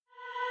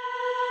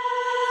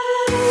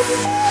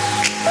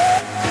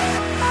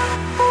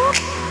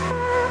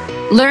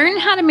Learn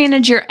how to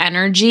manage your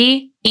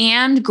energy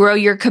and grow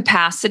your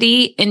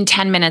capacity in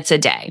 10 minutes a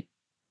day.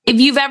 If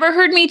you've ever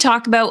heard me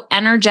talk about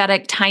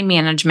energetic time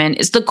management,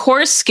 it's the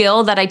core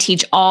skill that I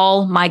teach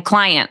all my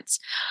clients.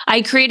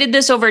 I created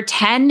this over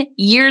 10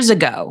 years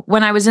ago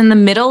when I was in the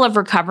middle of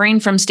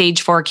recovering from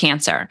stage 4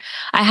 cancer.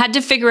 I had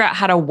to figure out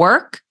how to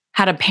work,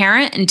 how to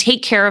parent, and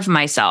take care of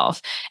myself.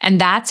 And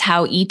that's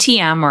how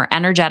ETM, or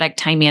energetic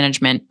time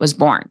management, was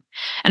born.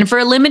 And for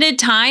a limited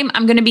time,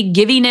 I'm going to be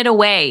giving it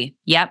away.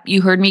 Yep,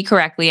 you heard me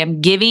correctly.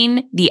 I'm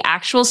giving the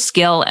actual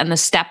skill and the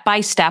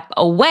step-by-step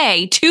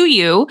away to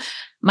you.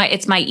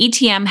 It's my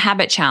ETM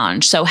habit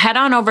challenge. So head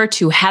on over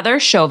to Heather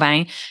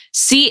Chauvin,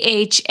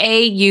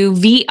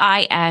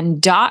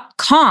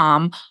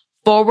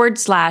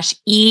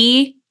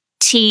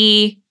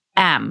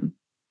 CHAUVIN.com/ETM,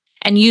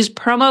 and use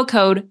promo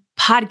code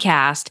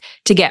podcast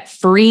to get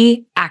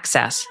free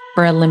access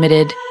for a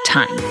limited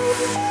time.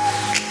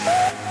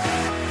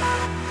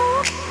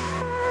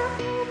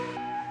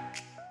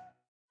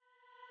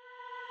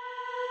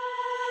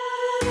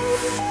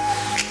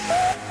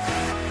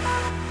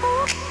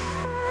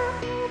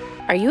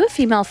 Are you a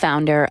female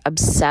founder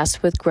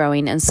obsessed with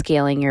growing and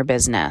scaling your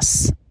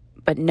business,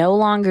 but no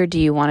longer do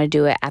you want to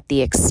do it at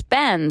the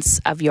expense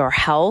of your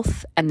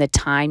health and the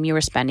time you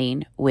are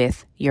spending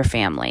with your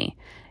family?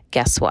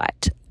 Guess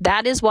what?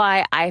 That is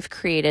why I've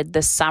created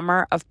the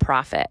Summer of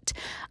Profit.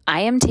 I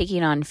am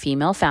taking on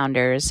female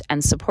founders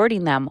and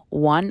supporting them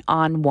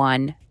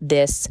one-on-one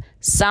this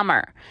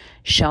summer,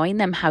 showing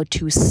them how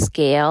to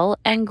scale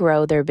and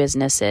grow their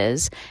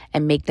businesses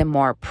and make them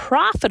more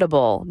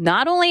profitable,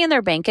 not only in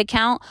their bank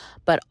account,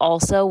 but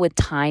also with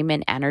time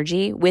and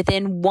energy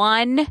within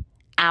 1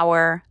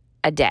 hour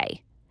a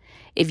day.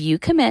 If you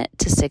commit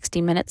to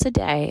 60 minutes a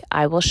day,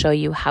 I will show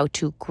you how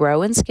to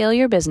grow and scale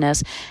your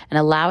business and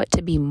allow it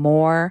to be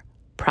more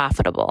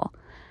profitable.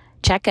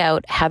 Check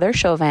out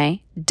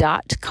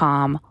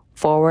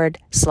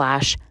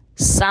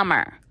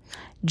heatherchauvin.com/summer.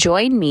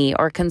 Join me,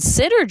 or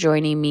consider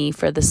joining me,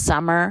 for the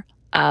Summer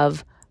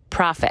of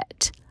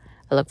Profit.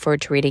 I look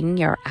forward to reading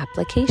your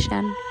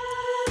application.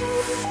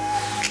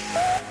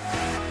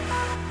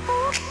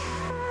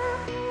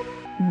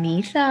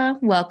 Neeta,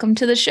 welcome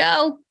to the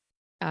show.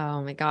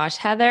 Oh my gosh,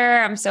 Heather,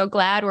 I'm so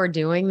glad we're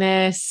doing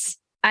this.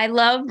 I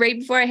love, right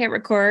before I hit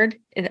record,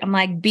 I'm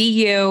like, be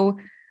you.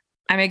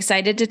 I'm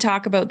excited to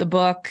talk about the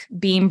book,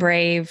 being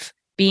brave,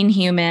 being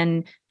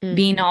human,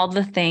 being all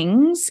the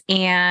things,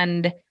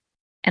 and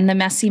the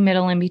messy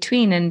middle in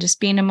between, and just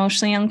being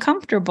emotionally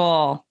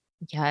uncomfortable.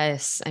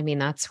 Yes. I mean,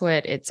 that's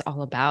what it's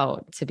all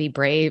about, to be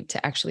brave,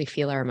 to actually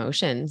feel our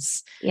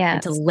emotions,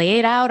 and to lay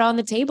it out on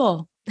the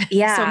table.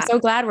 Yeah. So I'm so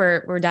glad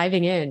we're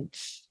diving in.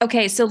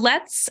 Okay. So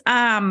let's,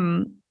 I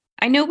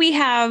know we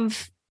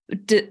have I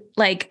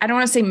don't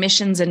want to say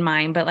missions in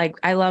mind, but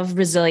I love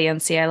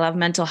resiliency. I love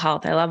mental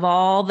health. I love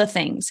all the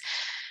things.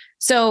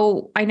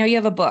 So I know you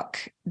have a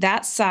book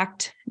that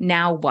sucked.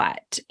 Now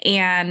what?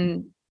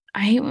 And I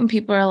hate when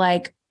people are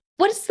like,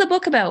 what is the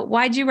book about?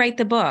 Why'd you write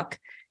the book?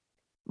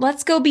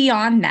 Let's go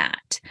beyond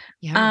that.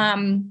 Yeah.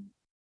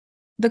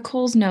 The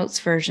Cole's Notes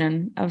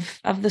version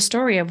of the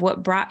story of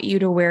what brought you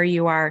to where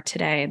you are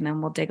today. And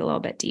then we'll dig a little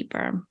bit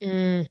deeper.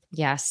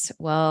 Yes.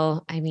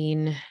 Well, I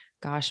mean,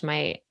 gosh,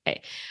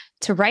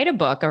 to write a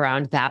book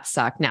around that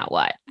suck, now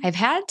what? I've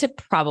had to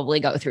probably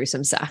go through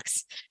some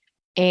sucks,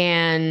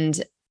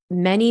 and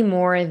many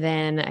more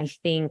than I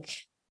think,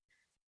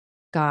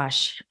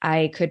 gosh,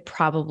 I could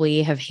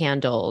probably have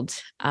handled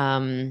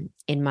in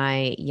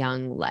my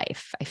young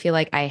life. I feel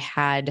like I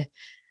had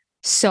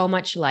so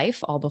much life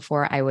all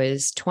before I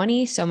was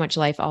 20, so much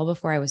life all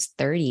before I was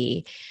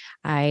 30.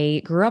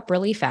 I grew up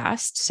really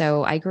fast.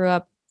 So I grew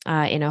up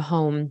in a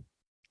home,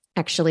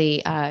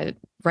 actually,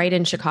 right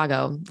in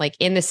Chicago, like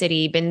in the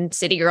city, been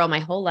city girl my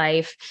whole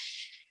life.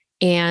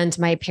 And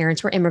my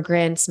parents were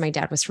immigrants. My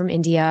dad was from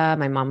India.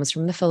 My mom was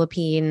from the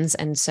Philippines.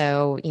 And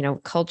so,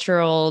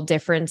 cultural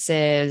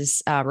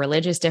differences,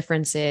 religious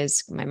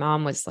differences. My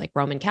mom was like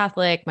Roman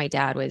Catholic. My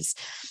dad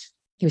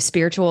he was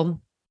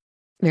spiritual,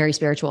 very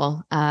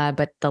spiritual,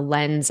 but the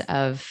lens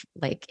of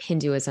like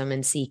Hinduism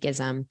and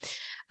Sikhism.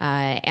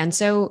 And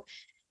so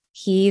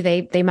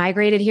they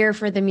migrated here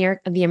for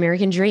the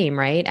American dream,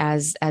 right?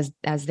 As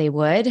they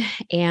would.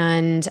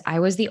 And I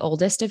was the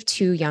oldest of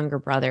 2 younger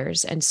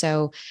brothers. And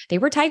so they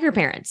were tiger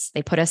parents.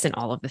 They put us in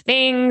all of the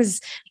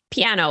things: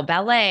 piano,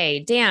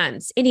 ballet,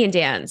 dance, Indian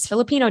dance,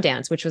 Filipino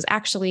dance, which was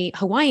actually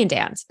Hawaiian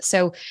dance.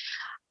 So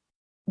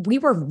we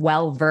were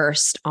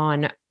well-versed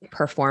on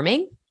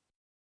performing,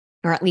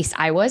 or at least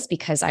I was,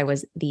 because I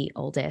was the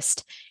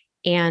oldest.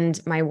 And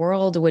my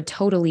world would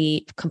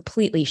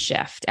completely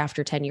shift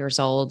after 10 years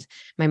old.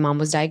 My mom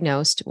was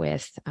diagnosed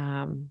with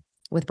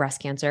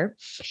breast cancer,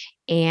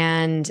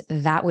 and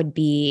that would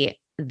be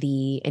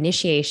the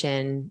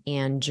initiation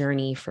and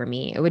journey for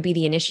me. It would be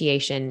the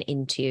initiation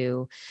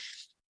into,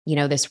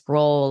 this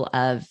role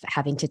of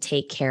having to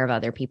take care of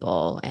other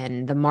people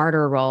and the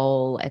martyr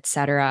role, et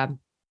cetera.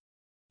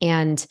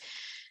 And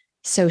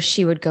So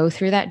she would go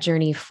through that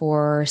journey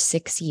for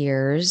 6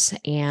 years.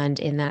 And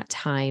in that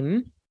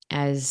time,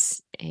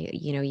 as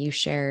you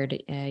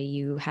shared,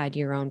 you had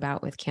your own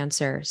bout with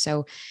cancer.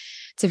 So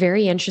it's a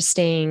very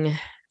interesting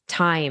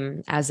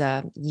time as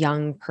a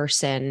young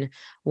person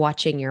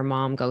watching your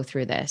mom go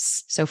through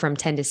this. So from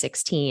 10 to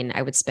 16,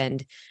 I would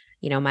spend,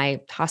 my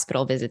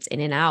hospital visits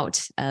in and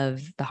out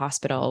of the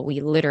hospital.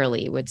 We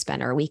literally would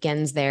spend our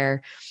weekends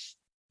there,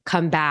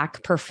 come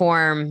back,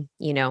 perform,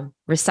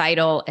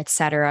 recital,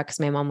 etc., because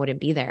my mom wouldn't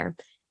be there.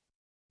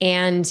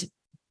 And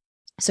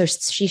so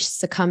she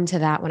succumbed to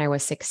that when I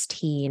was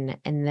 16.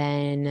 And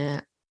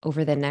then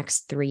over the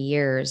next 3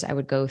 years, I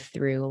would go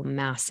through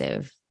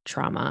massive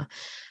trauma.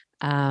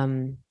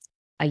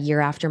 A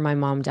year after my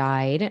mom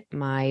died,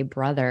 my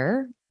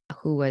brother,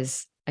 who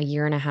was a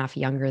year and a half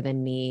younger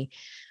than me,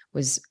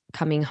 was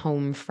coming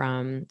home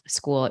from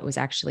school. It was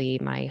actually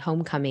my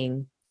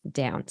homecoming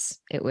dance.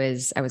 I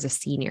was a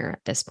senior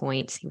at this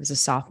point. He was a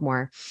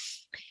sophomore,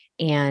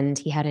 and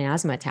he had an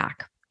asthma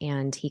attack,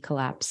 and he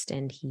collapsed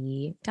and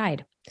he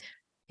died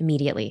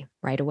immediately,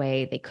 right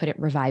away. They couldn't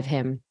revive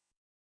him.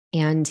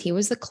 And he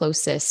was the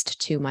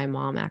closest to my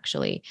mom,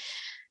 actually.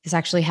 This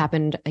actually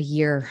happened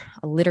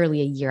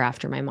literally a year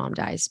after my mom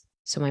dies.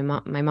 So my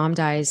mom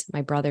dies,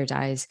 my brother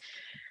dies,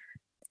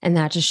 and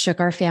that just shook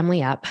our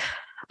family up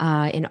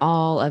in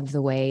all of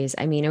the ways.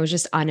 I mean, it was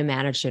just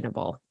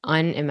unimaginable.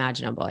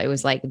 It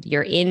was like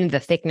you're in the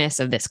thickness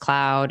of this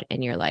cloud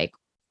and you're like,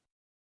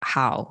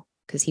 how?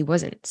 Because he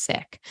wasn't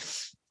sick.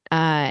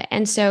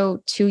 And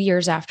so 2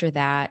 years after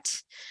that,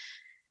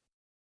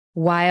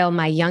 while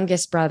my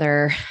youngest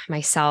brother,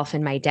 myself,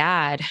 and my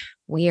dad,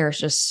 we are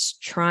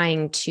just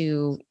trying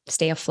to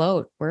stay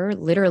afloat. We're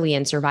literally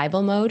in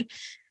survival mode.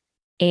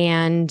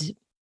 And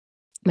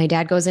my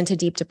dad goes into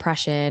deep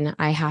depression.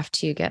 I have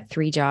to get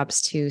 3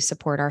 jobs to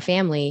support our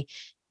family.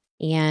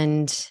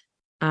 And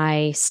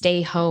I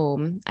stay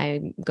home.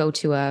 I go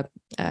to a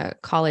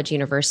college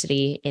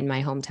university in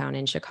my hometown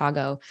in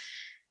Chicago.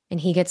 And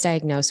he gets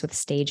diagnosed with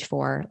stage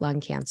 4 lung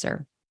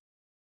cancer.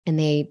 And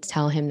they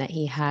tell him that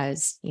he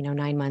has,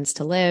 9 months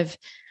to live.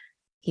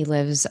 He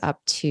lives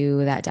up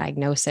to that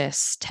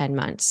diagnosis 10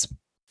 months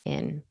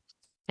in.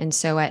 And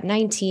so at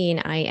 19,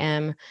 I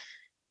am,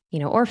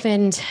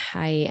 orphaned.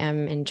 I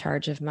am in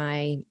charge of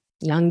my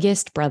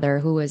youngest brother,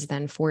 who was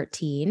then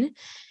 14.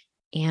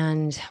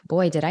 And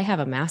boy, did I have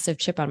a massive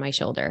chip on my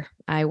shoulder.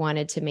 I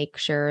wanted to make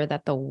sure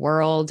that the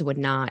world would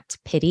not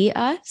pity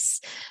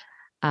us.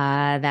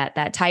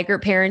 That tiger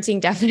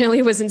parenting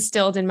definitely was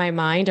instilled in my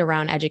mind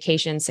around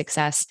education,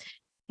 success,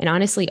 and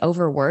honestly,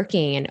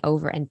 overworking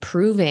and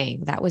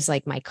proving. That was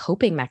like my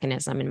coping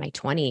mechanism in my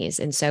 20s.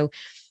 And so,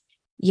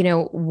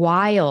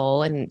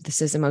 and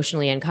this is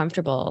emotionally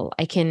uncomfortable,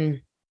 I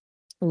can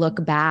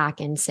look back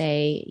and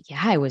say,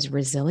 yeah, I was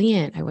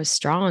resilient. I was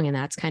strong. And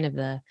that's kind of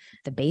the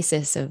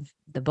basis of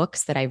the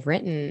books that I've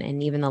written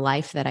and even the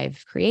life that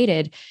I've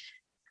created.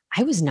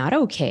 I was not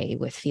okay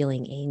with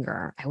feeling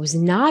anger. I was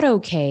not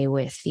okay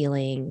with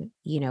feeling,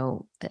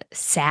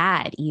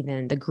 sad,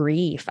 even the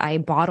grief. I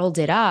bottled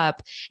it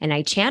up and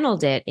I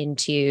channeled it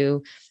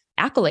into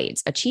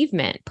accolades,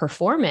 achievement,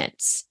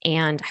 performance.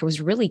 And I was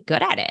really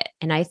good at it.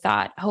 And I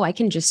thought, oh, I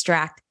can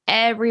distract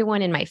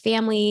everyone in my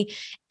family,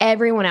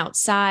 everyone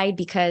outside,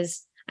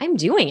 because I'm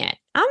doing it.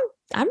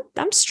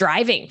 I'm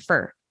striving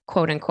for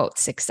quote unquote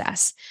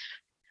success,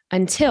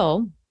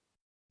 until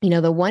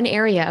the one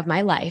area of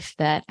my life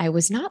that I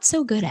was not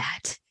so good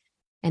at,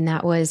 and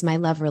that was my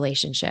love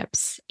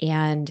relationships.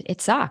 And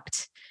it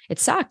sucked. It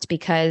sucked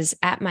because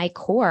at my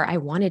core, I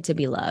wanted to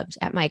be loved.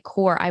 At my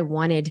core, I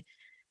wanted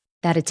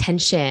that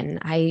attention.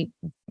 I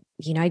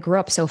grew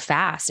up so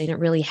fast. I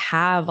didn't really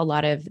have a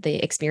lot of the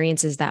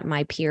experiences that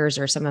my peers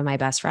or some of my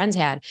best friends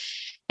had.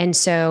 And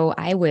so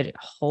I would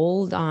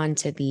hold on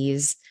to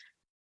these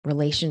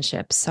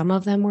relationships. Some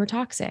of them were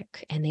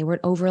toxic and they would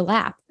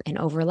overlap. And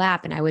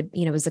I would,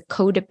 it was a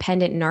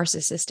codependent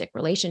narcissistic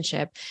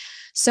relationship.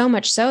 So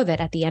much so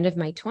that at the end of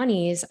my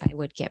 20s, I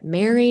would get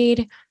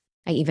married.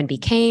 I even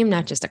became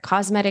not just a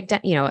cosmetic,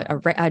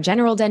 a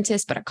general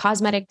dentist, but a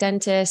cosmetic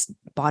dentist,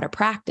 bought a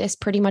practice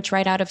pretty much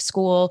right out of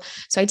school.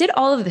 So I did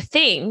all of the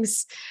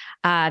things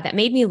that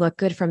made me look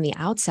good from the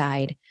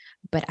outside,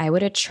 but I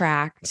would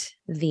attract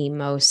the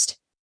most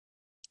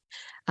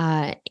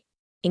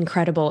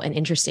incredible and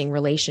interesting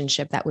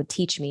relationship that would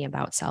teach me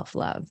about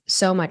self-love.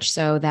 So much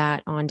so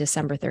that on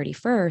December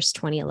 31st,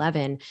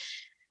 2011,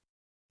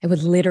 I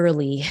would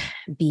literally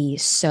be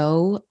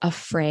so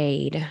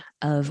afraid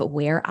of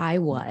where I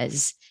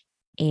was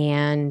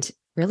and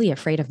really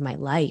afraid of my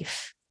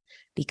life,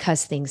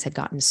 because things had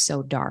gotten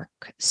so dark,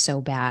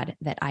 so bad,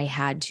 that I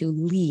had to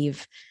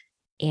leave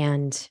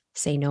and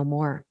say no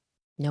more,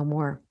 no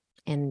more.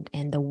 And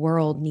the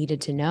world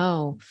needed to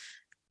know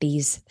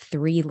these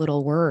 3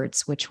 little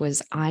words, which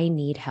was, I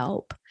need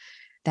help.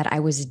 That I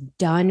was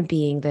done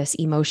being this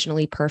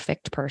emotionally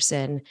perfect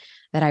person,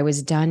 that I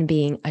was done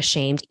being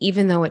ashamed,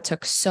 even though it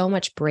took so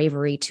much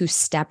bravery to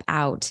step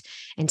out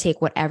and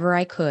take whatever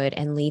I could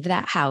and leave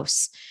that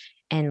house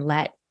and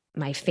let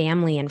my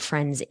family and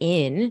friends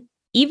in.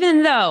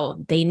 even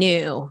though they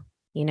knew,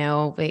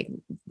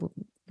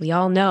 we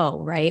all know,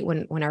 right?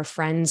 When our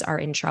friends are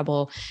in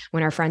trouble,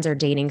 when our friends are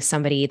dating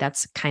somebody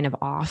that's kind of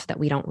off, that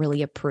we don't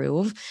really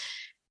approve.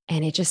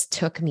 And it just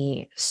took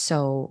me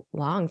so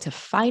long to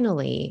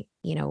finally,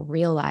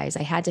 realize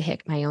I had to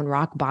hit my own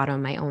rock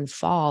bottom, my own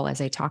fall,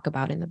 as I talk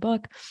about in the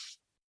book,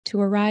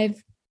 to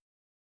arrive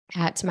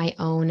at my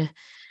own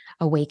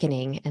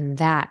awakening. And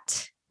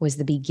that was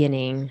the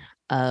beginning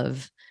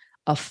of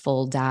a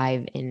full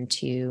dive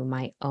into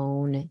my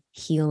own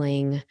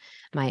healing,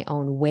 my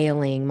own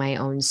wailing, my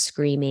own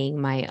screaming,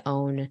 my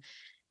own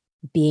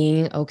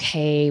being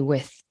okay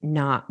with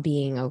not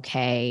being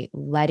okay,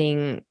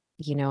 letting,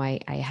 I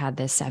had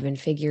this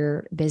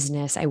 7-figure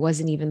business. I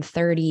wasn't even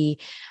 30.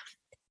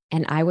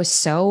 And I was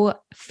so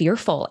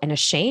fearful and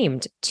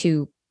ashamed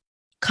to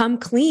come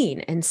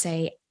clean and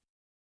say,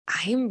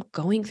 I'm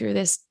going through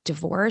this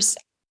divorce.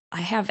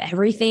 I have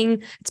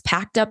everything. It's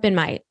packed up in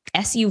my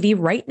SUV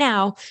right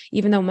now.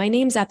 Even though my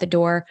name's at the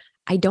door,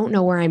 I don't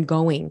know where I'm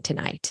going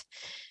tonight.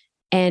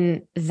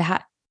 And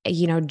that,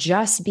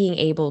 just being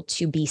able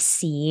to be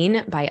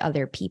seen by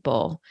other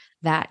people,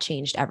 that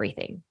changed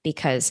everything,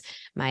 because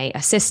my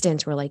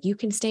assistants were like, you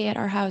can stay at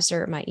our house,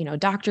 or my,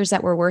 doctors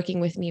that were working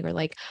with me were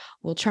like,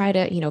 we'll try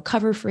to,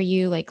 cover for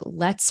you. Like,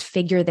 let's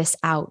figure this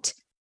out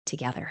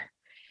together.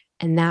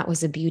 And that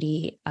was the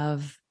beauty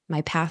of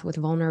my path with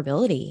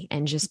vulnerability,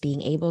 and just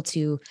being able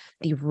to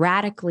be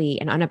radically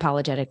and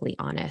unapologetically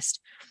honest.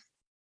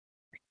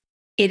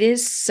 It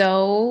is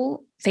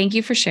so, thank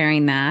you for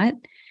sharing that.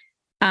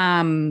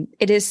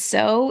 It is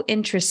so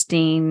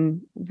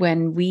interesting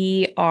when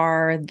we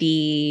are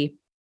the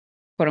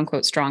quote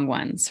unquote strong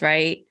ones,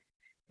 right?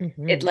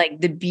 Mm-hmm. It,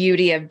 like, the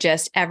beauty of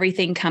just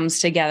everything comes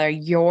together.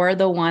 You're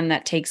the one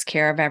that takes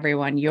care of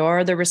everyone.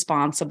 You're the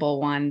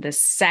responsible one. The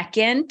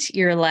second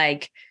you're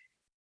like,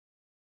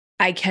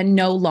 I can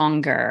no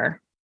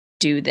longer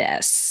do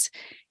this,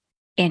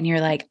 and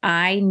you're like,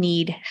 I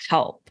need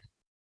help.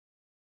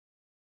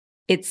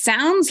 It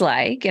sounds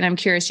like, and I'm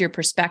curious your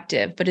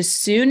perspective, but as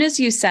soon as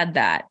you said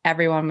that,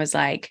 everyone was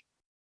like,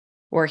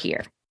 we're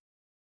here.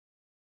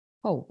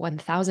 Oh,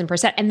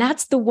 1000%. And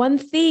that's the one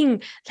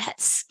thing that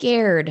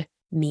scared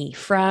me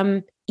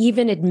from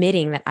even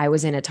admitting that I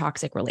was in a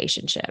toxic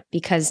relationship,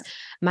 because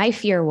my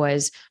fear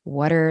was,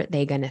 what are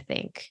they going to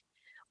think?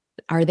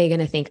 Are they going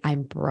to think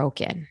I'm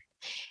broken?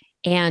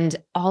 And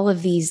all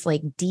of these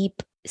like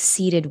deep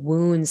seated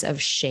wounds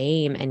of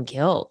shame and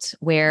guilt,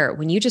 where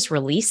when you just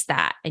release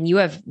that and you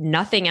have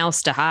nothing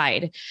else to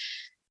hide,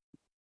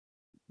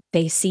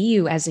 they see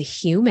you as a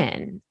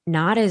human,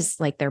 not as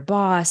like their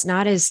boss,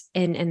 not as,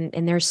 and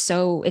they're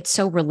so, it's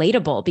so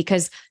relatable,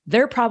 because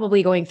they're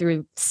probably going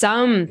through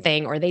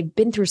something, or they've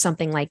been through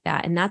something like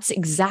that. And that's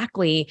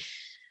exactly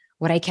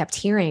what I kept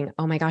hearing.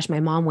 Oh my gosh, my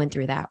mom went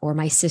through that, or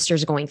my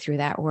sister's going through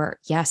that, or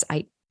yes,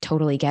 I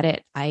totally get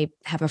it. I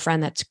have a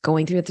friend that's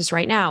going through this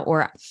right now,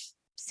 or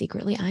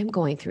secretly I'm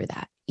going through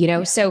that,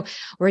 Yeah. So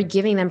we're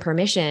giving them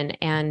permission,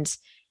 and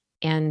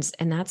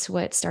that's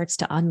what starts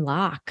to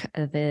unlock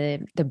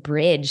the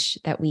bridge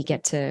that we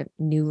get to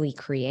newly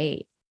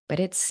create. But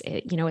it's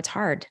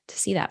hard to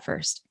see that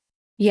first.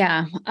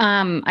 Yeah.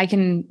 I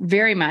can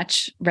very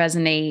much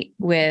resonate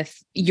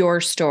with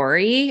your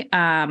story.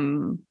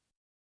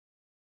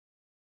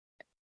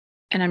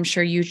 And I'm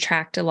sure you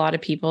tracked a lot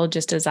of people,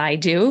 just as I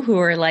do, who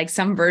are like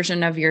some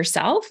version of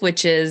yourself,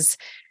 which is,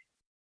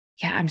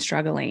 yeah, I'm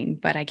struggling,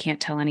 but I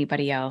can't tell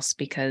anybody else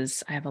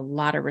because I have a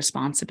lot of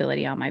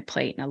responsibility on my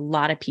plate and a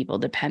lot of people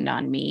depend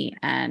on me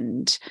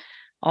and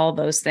all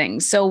those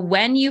things. So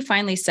when you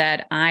finally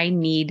said, I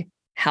need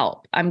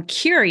help, I'm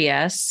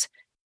curious,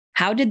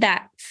 how did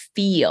that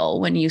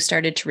feel when you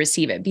started to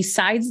receive it?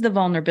 Besides the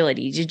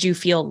vulnerability, did you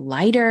feel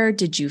lighter?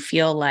 Did you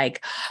feel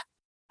like,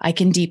 I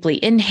can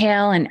deeply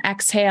inhale and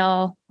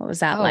exhale? What was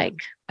that like?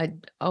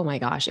 Oh my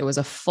gosh. It was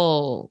a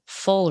full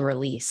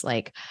release.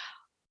 Like,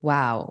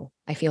 wow,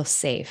 I feel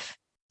safe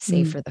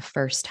for the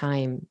first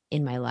time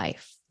in my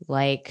life.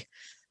 Like,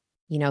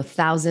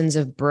 thousands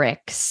of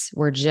bricks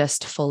were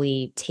just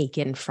fully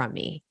taken from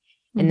me.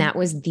 And that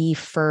was the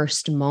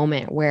first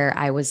moment where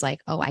I was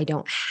like, oh, I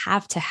don't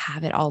have to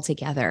have it all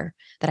together,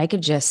 that I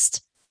could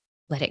just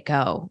let it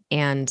go.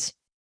 And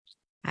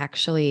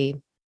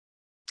actually,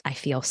 I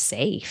feel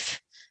safe.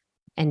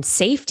 And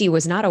safety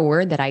was not a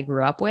word that I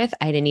grew up with.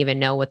 I didn't even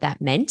know what that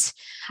meant.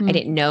 I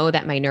didn't know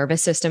that my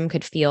nervous system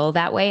could feel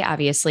that way.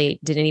 Obviously,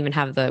 didn't even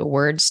have the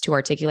words to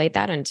articulate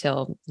that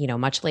until,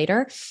 much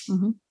later.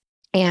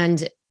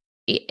 And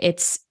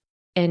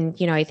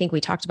I think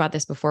we talked about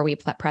this before we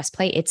press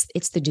play.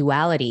 It's the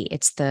duality.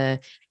 It's the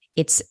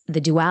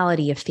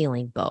duality of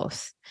feeling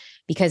both,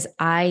 because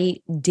I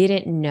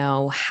didn't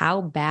know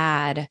how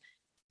bad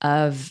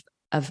of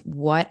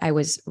what I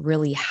was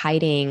really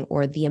hiding,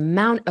 or the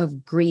amount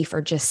of grief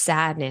or just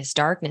sadness,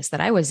 darkness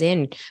that I was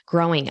in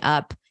growing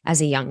up as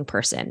a young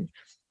person,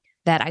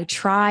 that I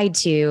tried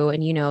to,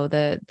 and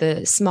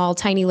the small,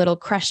 tiny little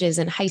crushes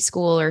in high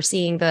school, or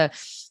seeing the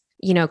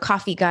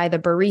coffee guy, the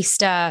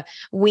barista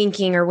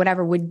winking or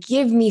whatever would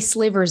give me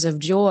slivers of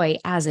joy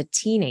as a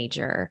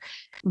teenager.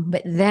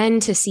 But then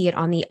to see it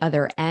on the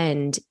other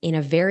end in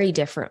a very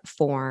different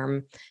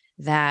form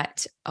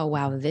that, oh,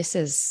 wow, this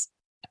is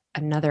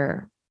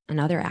another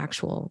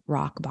actual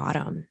rock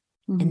bottom.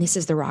 And this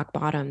is the rock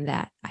bottom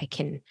that I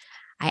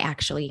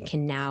actually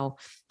can now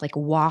like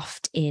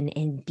waft in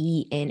and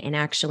be in and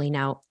actually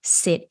now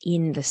sit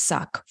in the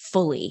suck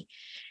fully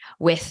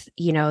with,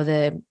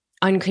 the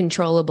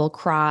uncontrollable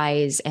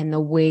cries and the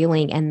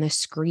wailing and the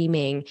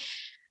screaming,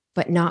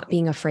 but not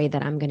being afraid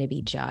that I'm going to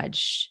be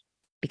judged.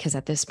 Because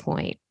at this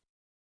point,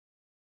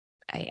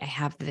 I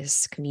have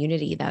this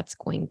community that's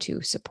going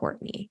to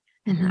support me.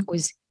 And that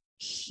was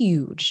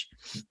huge.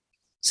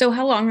 So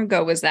how long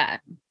ago was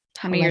that?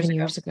 How many 11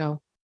 years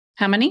ago?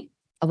 How many?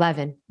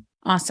 11.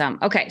 Awesome.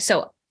 Okay.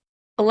 So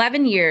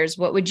 11 years,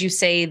 what would you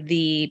say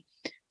the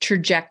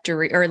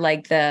trajectory or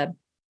like the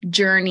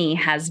journey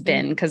has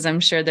been? Because I'm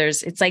sure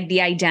it's like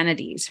the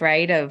identities,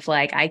 right? Of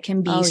like, I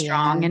can be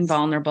strong and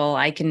vulnerable.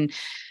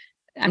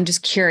 I'm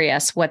just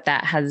curious what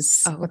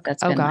that's been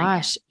like.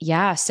 Gosh.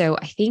 Yeah. So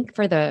I think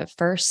for the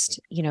first,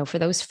 for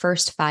those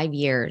first 5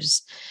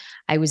 years,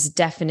 I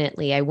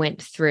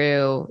went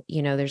through,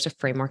 there's a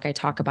framework I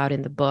talk about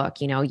in the book,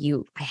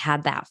 I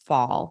had that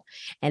fall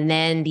and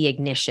then the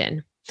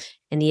ignition.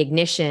 And the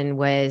ignition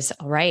was,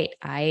 all right,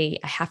 I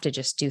have to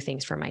just do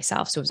things for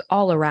myself. So it was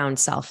all around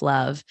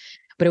self-love,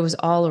 but it was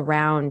all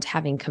around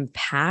having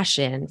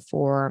compassion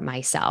for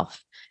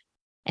myself.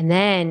 And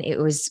then it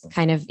was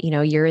kind of,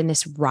 you're in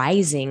this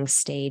rising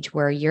stage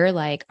where you're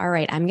like, all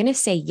right, I'm going to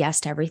say yes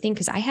to everything,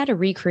 because I had to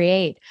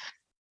recreate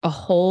a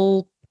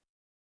whole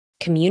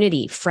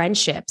community,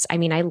 friendships. I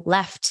mean, I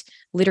left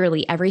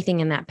literally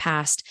everything in that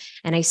past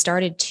and I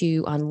started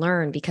to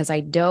unlearn because I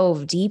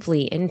dove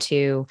deeply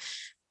into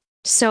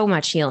so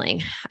much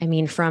healing. I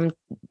mean, from,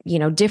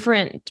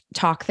 different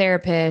talk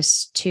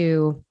therapists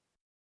to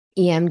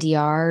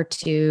EMDR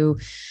to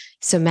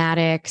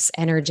somatics,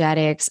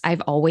 energetics.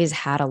 I've always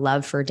had a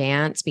love for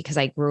dance because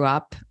I grew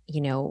up,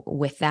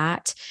 with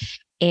that.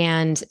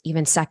 And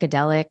even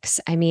psychedelics.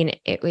 I mean,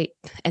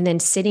 and then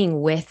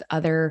sitting with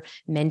other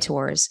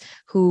mentors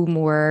whom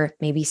were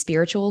maybe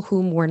spiritual,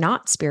 whom were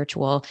not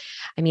spiritual.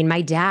 I mean,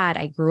 my dad,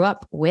 I grew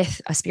up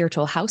with a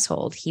spiritual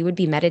household. He would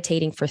be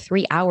meditating for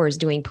 3 hours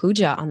doing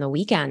puja on the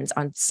weekends,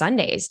 on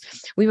Sundays.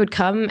 We would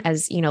come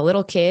as,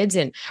 little kids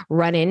and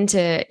run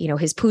into,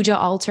 his puja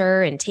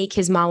altar and take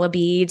his mala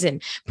beads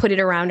and put it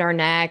around our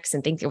necks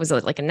and think it was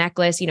like a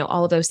necklace,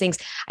 all of those things.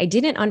 I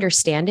didn't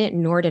understand it,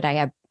 nor did I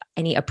have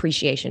any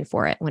appreciation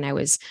for it when I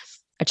was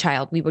a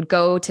child. We would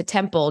go to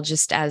temple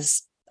just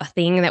as a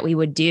thing that we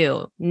would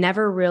do,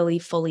 never really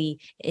fully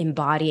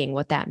embodying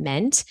what that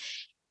meant.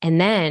 And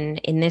then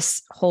in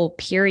this whole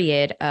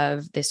period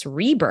of this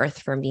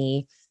rebirth for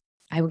me,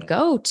 I would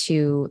go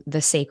to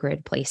the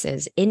sacred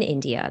places in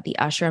India, the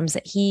ashrams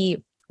that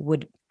he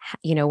would,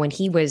 when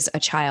he was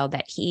a child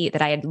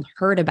that I had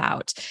heard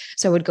about.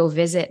 So I would go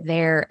visit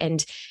there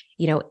and,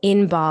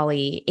 in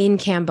Bali, in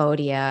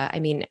Cambodia, I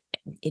mean,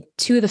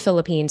 to the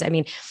Philippines. I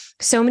mean,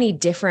 so many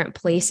different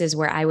places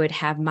where I would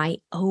have my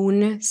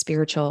own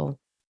spiritual,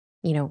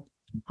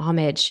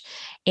 homage.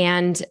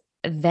 And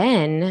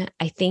then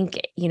I think,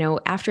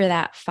 after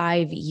that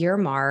 5-year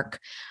mark,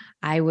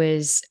 I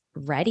was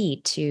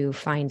ready to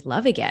find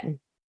love again.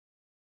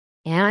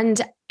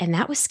 And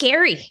that was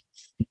scary.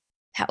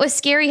 That was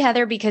scary,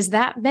 Heather, because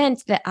that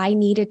meant that I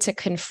needed to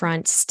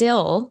confront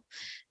still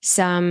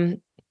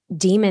some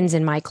demons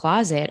in my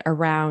closet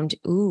around,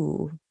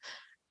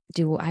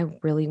 do I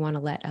really want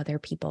to let other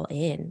people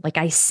in? Like,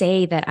 I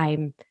say that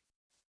I'm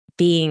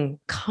being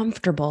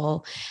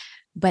comfortable,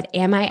 but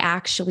am I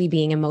actually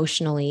being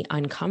emotionally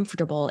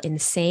uncomfortable in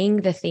saying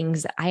the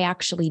things that I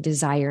actually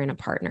desire in a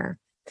partner?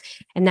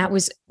 And that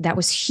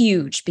was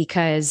huge,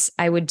 because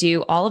I would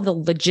do all of the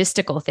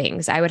logistical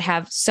things. I would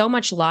have so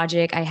much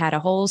logic. I had a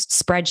whole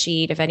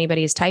spreadsheet. If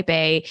anybody is type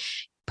A,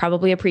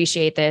 probably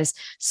appreciate this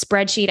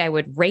spreadsheet. I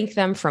would rank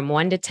them from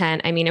 1 to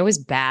 10. I mean, it was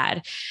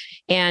bad.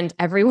 And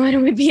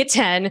everyone would be a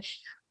 10,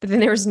 but then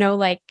there was no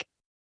like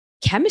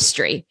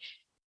chemistry.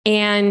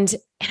 And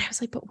I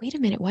was like, but wait a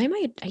minute, why am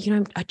I,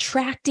 I'm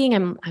attracting,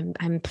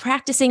 I'm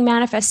practicing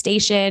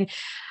manifestation,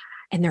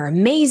 and they're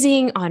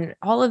amazing on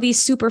all of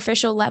these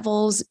superficial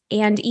levels.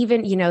 And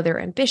even, they're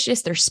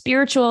ambitious, they're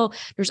spiritual,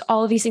 there's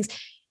all of these things.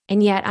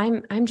 And yet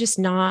I'm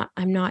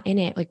not in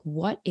it. Like,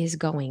 what is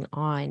going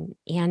on?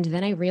 And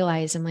then I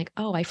realized, I'm like,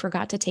 oh, I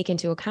forgot to take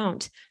into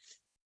account,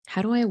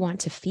 how do I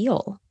want to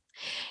feel?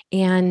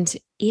 And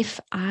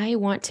if I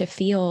want to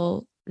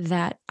feel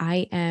that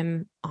I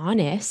am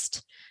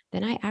honest,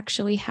 then I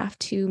actually have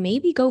to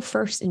maybe go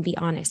first and be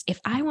honest. If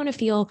I want to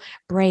feel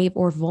brave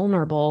or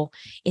vulnerable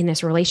in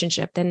this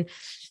relationship, then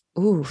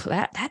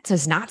that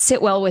does not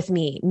sit well with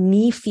me.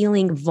 Me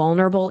feeling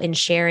vulnerable in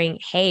sharing,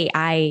 hey,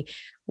 I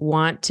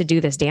want to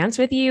do this dance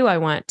with you. I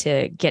want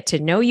to get to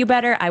know you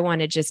better. I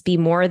want to just be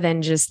more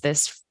than just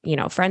this,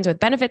 friends with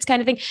benefits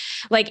kind of thing.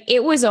 Like,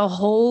 it was a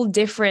whole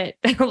different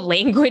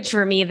language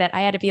for me that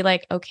I had to be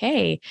like,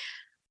 okay,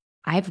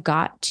 I've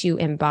got to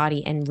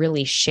embody and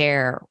really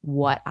share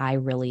what I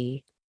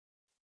really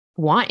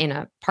want in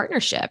a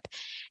partnership.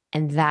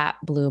 And that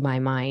blew my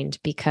mind,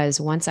 because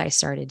once I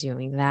started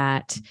doing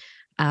that,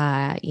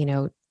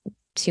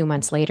 2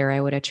 months later, I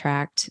would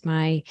attract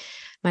my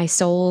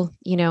soul,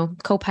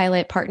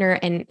 co-pilot partner.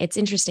 And it's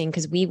interesting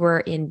because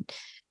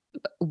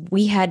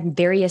we had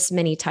various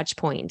many touch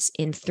points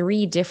in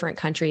 3 different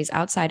countries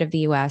outside of the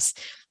US.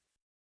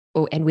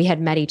 Oh, and we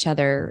had met each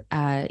other,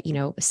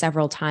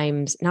 several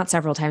times, not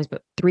several times,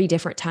 but 3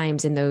 different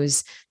times in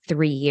those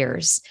 3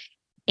 years.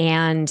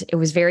 And it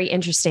was very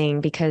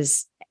interesting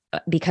because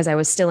I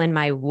was still in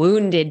my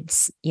wounded,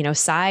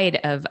 side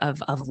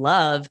of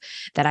love,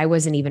 that I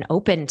wasn't even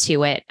open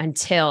to it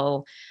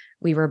until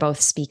we were both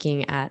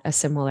speaking at a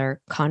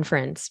similar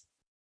conference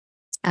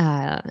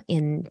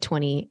in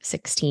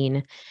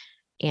 2016.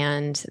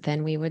 And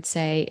then we would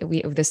say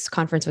this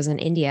conference was in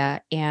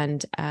India,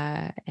 and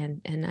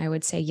I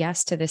would say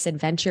yes to this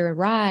adventure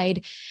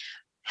ride.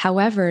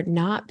 However,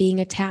 not being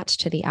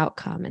attached to the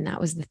outcome. And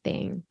that was the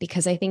thing,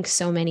 because I think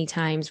so many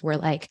times we're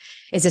like,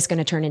 is this going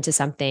to turn into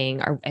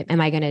something? Or am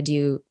I going to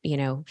do,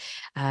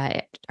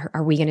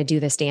 are we going to do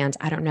this dance?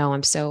 I don't know.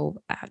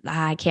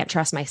 I can't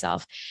trust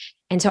myself.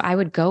 And so I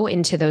would go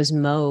into those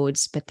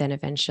modes, but then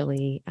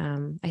eventually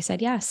I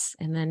said yes.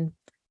 And then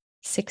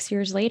 6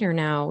 years later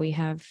now we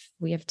have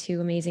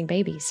 2 amazing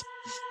babies.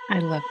 I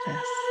love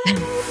this.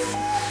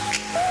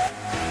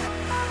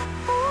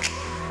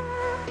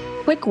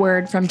 Quick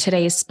word from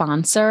today's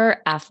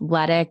sponsor,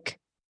 Athletic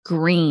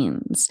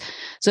Greens.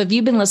 So if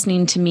you've been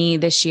listening to me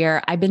this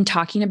year, I've been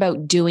talking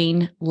about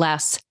doing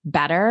less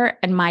better,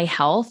 and my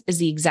health is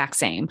the exact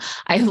same.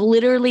 I've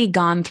literally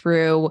gone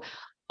through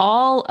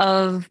all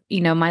of,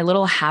 my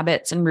little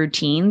habits and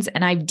routines,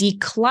 and I've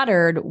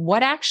decluttered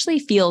what actually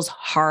feels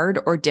hard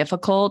or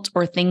difficult,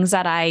 or things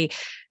that I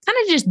kind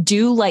of just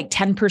do like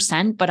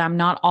 10%, but I'm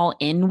not all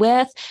in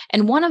with.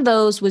 And one of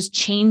those was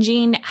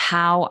changing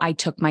how I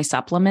took my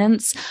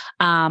supplements.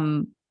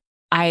 I'm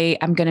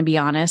going to be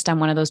honest, I'm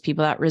one of those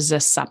people that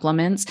resists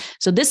supplements.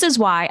 So this is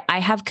why I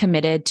have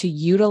committed to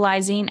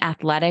utilizing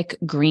Athletic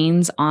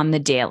Greens on the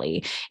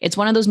daily. It's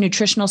one of those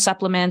nutritional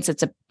supplements.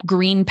 It's a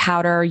green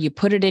powder. You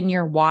put it in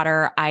your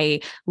water.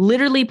 I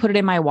literally put it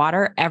in my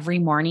water every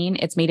morning.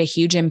 It's made a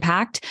huge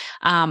impact.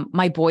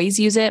 My boys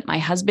use it. My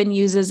husband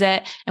uses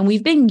it. And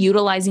we've been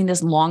utilizing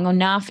this long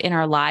enough in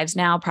our lives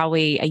now,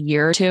 probably a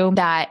year or two,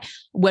 that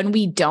when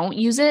we don't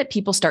use it,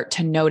 people start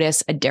to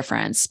notice a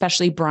difference,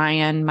 especially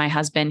Brian, my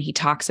husband. He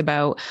talks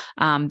about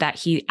that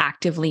he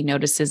actively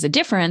notices a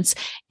difference.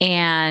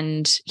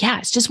 And yeah,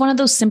 it's just one of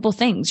those simple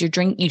things. You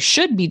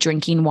should be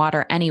drinking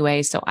water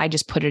anyway. So I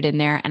just put it in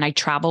there and I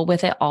travel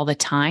with it all the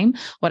time.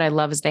 What I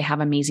love is they have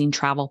amazing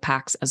travel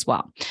packs as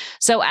well.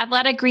 So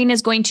Athletic Green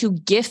is going to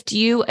gift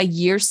you a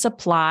year's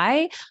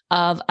supply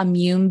of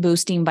immune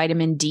boosting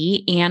vitamin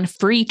D and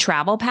free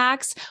travel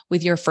packs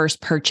with your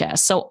first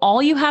purchase. So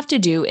all you have to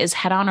do is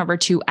head on over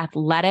to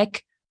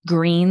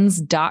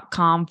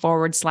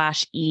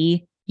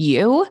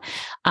athleticgreens.com/EU.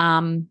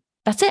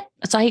 That's it.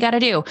 That's all you got to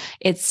do.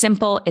 It's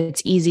simple.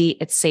 It's easy.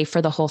 It's safe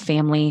for the whole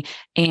family.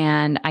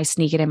 And I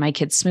sneak it in my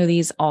kids'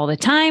 smoothies all the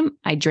time.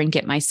 I drink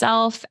it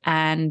myself,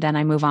 and then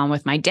I move on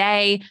with my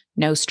day.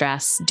 No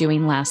stress,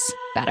 doing less,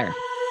 better.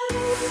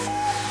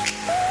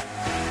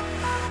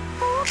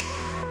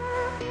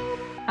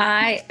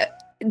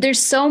 There's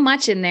so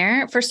much in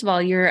there. First of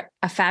all, you're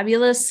a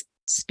fabulous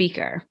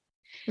speaker.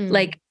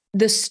 Like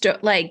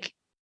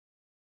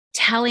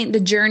telling the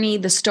journey,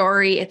 the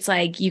story. It's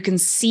like you can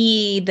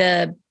see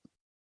the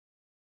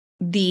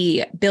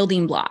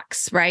building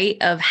blocks, right?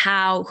 Of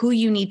who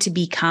you need to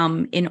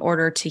become in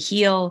order to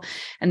heal,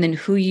 and then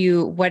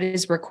what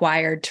is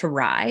required to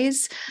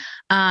rise.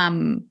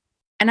 And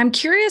I'm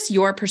curious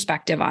your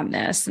perspective on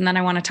this. And then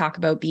I want to talk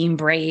about being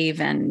brave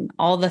and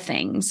all the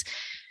things.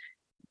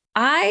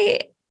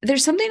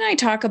 There's something I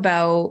talk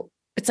about.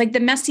 It's like the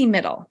messy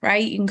middle,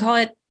 right? You can call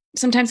it,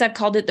 sometimes I've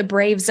called it the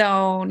brave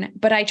zone,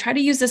 but I try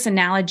to use this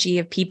analogy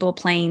of people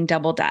playing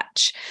double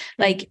dutch.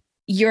 Like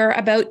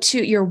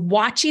you're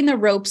watching the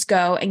ropes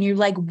go and you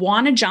like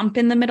want to jump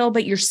in the middle,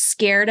 but you're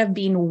scared of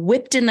being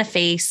whipped in the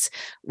face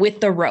with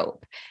the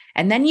rope.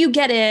 And then you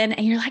get in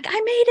and you're like,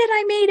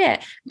 I made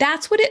it.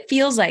 That's what it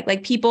feels like.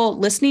 Like people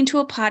listening to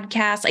a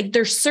podcast, like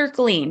they're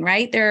circling,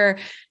 right? They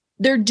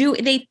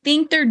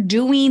think they're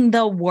doing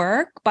the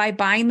work by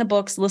buying the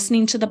books,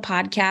 listening to the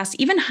podcast,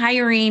 even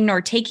hiring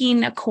or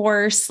taking a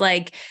course,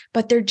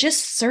 but they're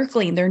just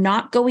circling. They're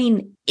not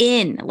going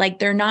in, like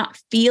they're not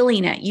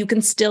feeling it. You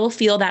can still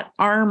feel that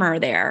armor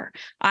there.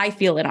 I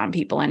feel it on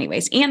people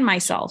anyways, and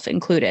myself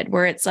included,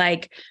 where it's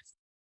like,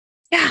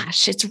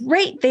 gosh, it's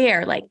right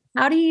there. Like,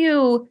 do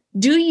you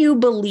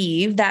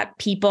believe that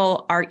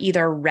people are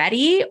either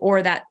ready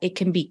or that it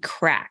can be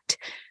cracked?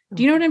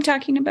 Do you know what I'm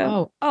talking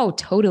about? Oh,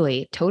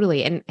 totally.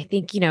 Totally. And I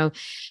think,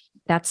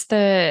 that's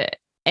kind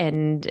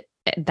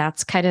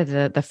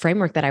of the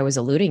framework that I was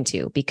alluding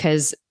to,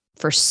 because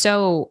for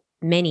so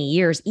many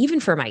years, even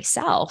for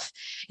myself,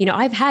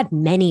 I've had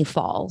many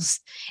falls,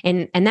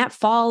 and that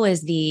fall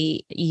is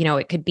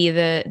it could be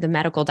the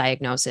medical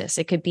diagnosis.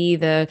 It could be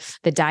the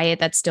diet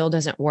that still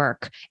doesn't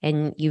work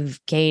and you've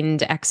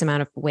gained X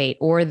amount of weight,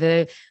 or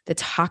the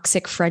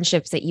toxic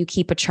friendships that you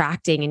keep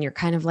attracting. And you're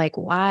kind of like,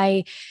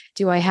 why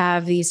do I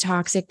have these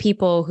toxic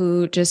people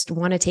who just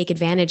want to take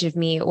advantage of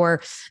me?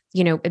 Or,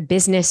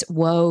 business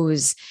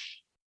woes.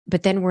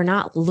 But then we're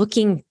not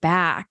looking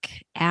back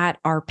at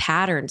our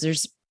patterns.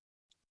 There's,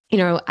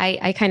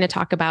 I kind of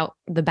talk about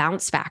the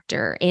bounce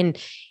factor, and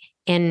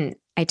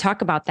I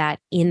talk about that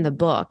in the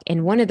book.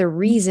 And one of the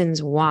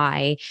reasons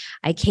why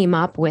I came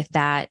up with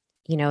that,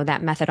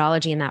 that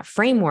methodology and that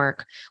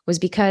framework was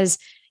because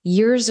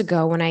years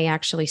ago, when I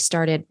actually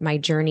started my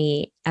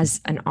journey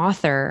as an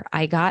author,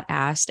 I got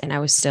asked, and I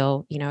was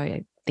still,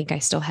 I think I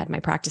still had my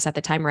practice at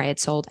the time where I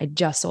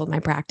just sold my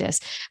practice,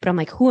 but I'm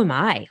like, who am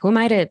I? Who am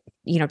I to,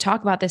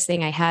 talk about this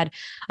thing? I had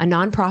a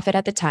nonprofit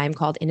at the time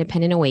called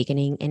Independent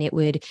Awakening, and it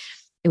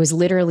was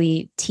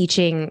literally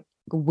teaching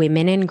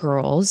women and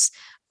girls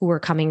who were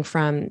coming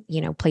from,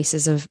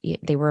 places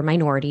they were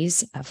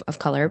minorities of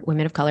color,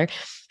 women of color,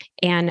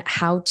 and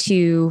how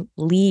to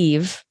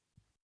leave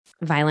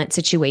violent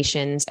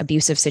situations,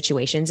 abusive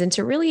situations, and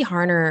to really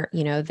harness,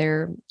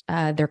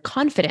 their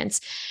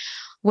confidence.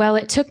 Well,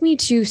 it took me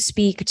to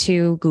speak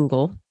to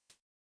Google.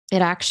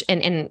 It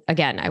actually, and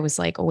again, I was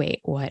like, oh, wait,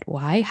 what,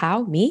 why,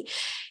 how, me?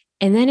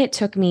 And then it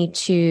took me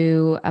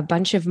to a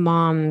bunch of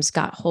moms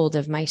got hold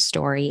of my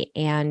story,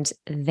 and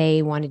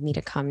they wanted me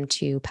to come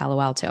to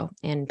Palo Alto.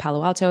 And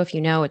Palo Alto, if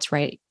you know, it's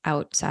right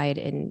outside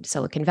in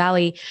Silicon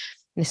Valley.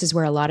 This is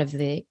where a lot of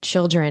the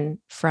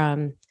children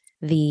from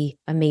the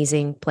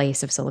amazing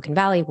place of Silicon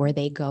Valley, where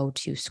they go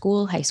to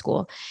school, high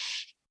school.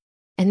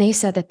 And they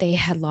said that they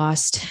had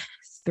lost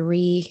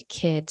 3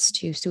 kids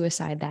to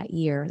suicide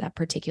that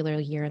particular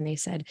year. And they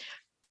said,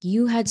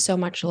 you had so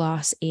much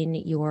loss in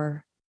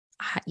your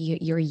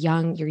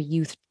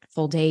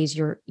youthful days,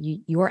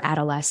 your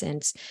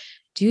adolescence.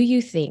 Do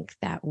you think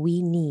that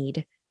we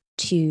need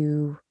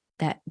to,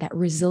 that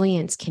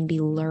resilience can be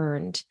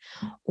learned,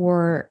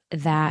 or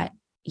that,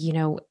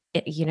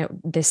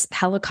 this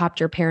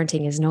helicopter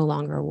parenting is no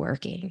longer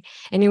working?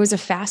 And it was a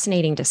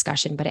fascinating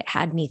discussion, but it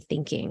had me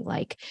thinking,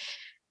 like,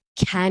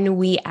 can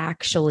we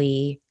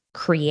actually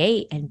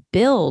create and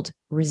build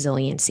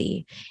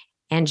resiliency?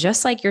 And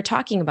just like you're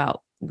talking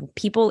about,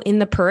 people in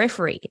the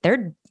periphery,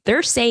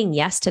 they're saying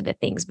yes to the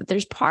things, but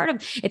there's part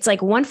of it's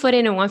like 1 foot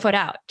in and 1 foot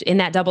out in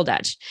that double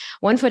dutch,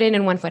 1 foot in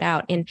and 1 foot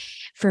out. And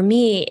for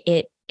me,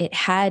 it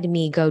had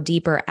me go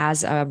deeper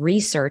as a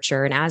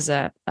researcher and as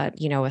a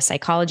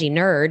psychology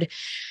nerd,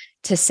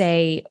 to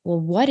say, well,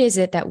 what is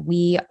it that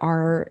we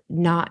are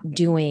not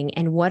doing?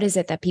 And what is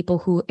it that people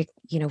who,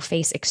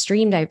 face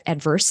extreme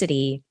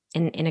adversity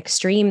in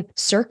extreme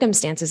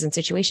circumstances and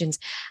situations,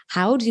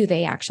 how do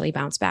they actually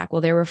bounce back?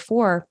 Well, there were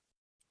 4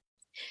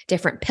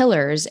 different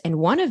pillars. And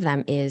one of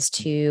them is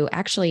to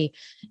actually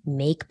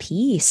make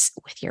peace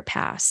with your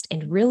past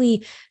and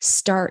really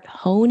start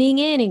honing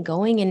in and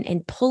going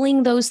and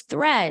pulling those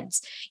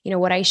threads.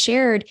 What I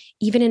shared,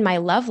 even in my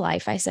love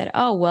life, I said,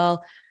 oh,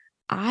 well,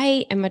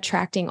 I am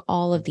attracting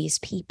all of these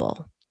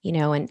people,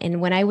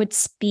 and when I would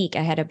speak,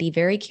 I had to be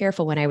very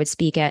careful when I would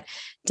speak at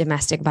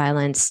domestic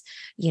violence,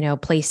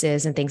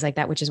 places and things like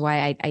that, which is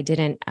why I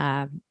didn't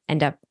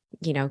end up,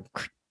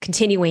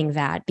 continuing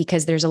that,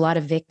 because there's a lot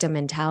of victim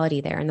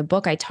mentality there. In the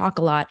book, I talk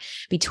a lot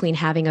between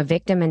having a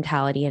victim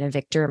mentality and a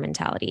victor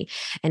mentality.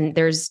 And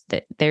there's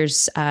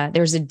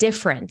a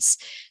difference.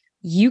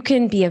 You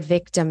can be a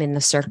victim in the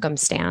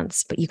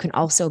circumstance, but you can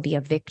also be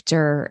a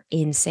victor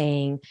in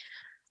saying,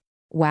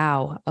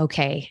 wow,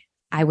 okay,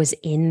 I was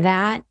in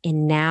that.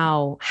 And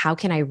now how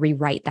can I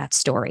rewrite that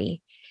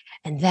story?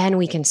 And then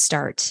we can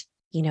start,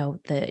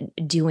 the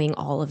doing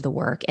all of the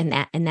work. And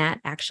that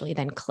actually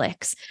then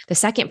clicks. The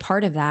second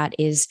part of that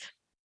is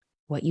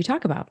what you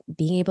talk about,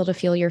 being able to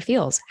feel your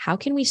feels. How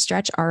can we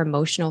stretch our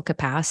emotional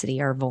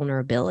capacity, our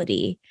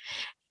vulnerability?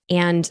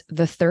 And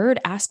the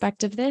third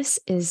aspect of this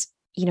is,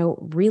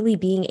 really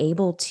being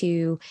able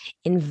to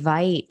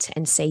invite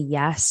and say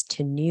yes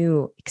to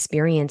new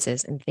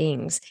experiences and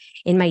things.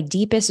 In my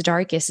deepest,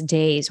 darkest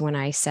days, when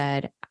I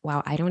said,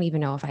 wow, I don't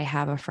even know if I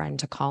have a friend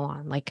to call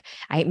on. Like,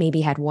 I maybe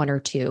had 1 or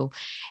 2.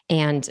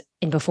 And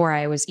before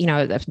I was,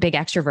 a big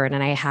extrovert,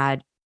 and I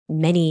had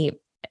I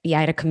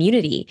had a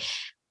community.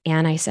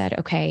 And I said,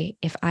 okay,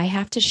 if I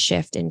have to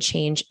shift and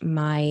change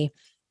my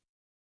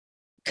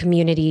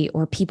community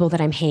or people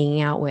that I'm hanging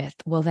out with,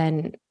 well,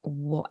 then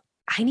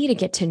I need to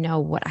get to know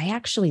what I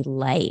actually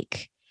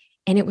like.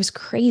 And it was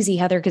crazy,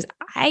 Heather, because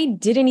I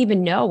didn't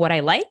even know what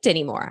I liked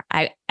anymore.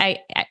 I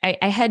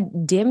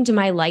had dimmed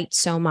my light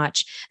so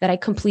much that I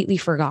completely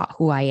forgot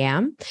who I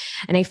am.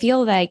 And I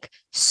feel like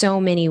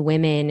so many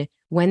women,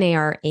 when they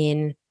are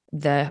in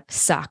the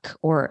suck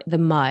or the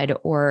mud,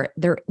 or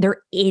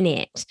they're in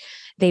it,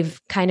 they've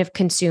kind of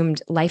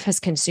life has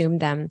consumed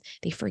them.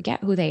 They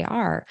forget who they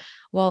are.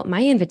 Well,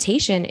 my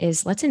invitation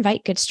is, let's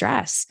invite good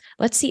stress.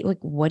 Let's see, like,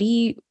 what do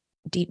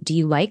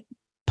you like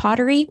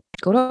pottery?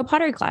 Go to a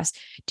pottery class.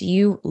 Do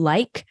you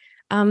like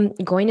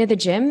going to the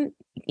gym?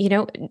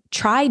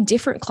 Try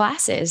different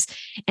classes.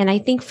 And I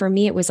think for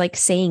me, it was like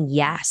saying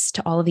yes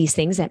to all of these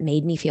things that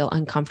made me feel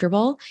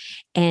uncomfortable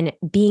and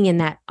being in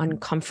that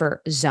uncomfort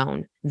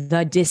zone,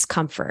 the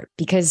discomfort,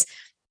 because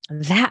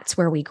that's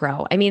where we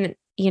grow. I mean,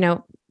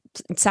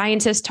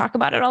 scientists talk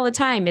about it all the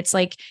time. It's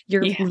like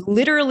you're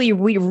literally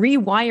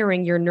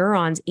rewiring your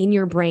neurons in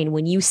your brain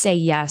when you say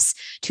yes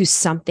to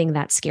something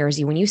that scares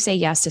you. When you say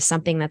yes to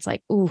something that's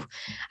like, ooh,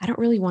 I don't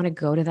really want to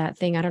go to that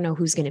thing. I don't know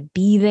who's going to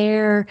be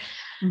there.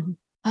 Mm-hmm.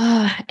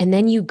 And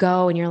then you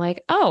go and you're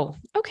like, oh,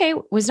 okay,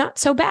 was not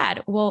so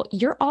bad. Well,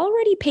 you're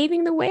already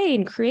paving the way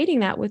and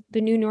creating that with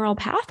the new neural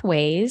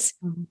pathways.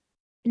 Mm-hmm.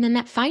 And then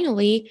that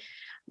finally,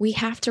 we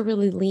have to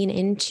really lean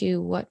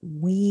into what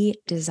we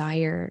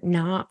desire,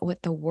 not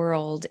what the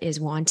world is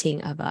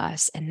wanting of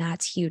us. And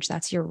that's huge.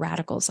 That's your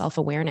radical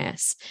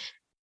self-awareness.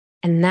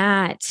 And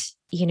that,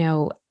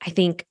 I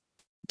think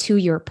to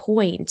your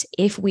point,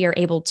 if we are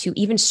able to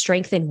even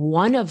strengthen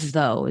one of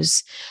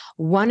those,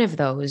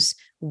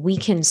 we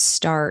can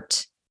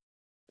start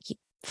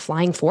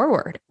flying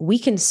forward. We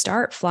can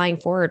start flying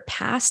forward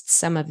past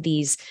some of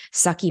these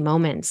sucky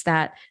moments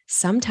that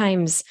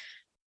sometimes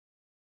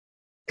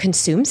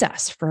consumes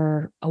us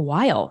for a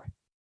while.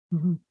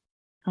 Mm-hmm.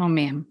 Oh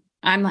man.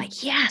 I'm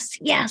like, yes.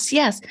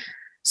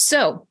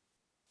 So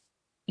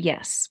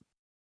yes,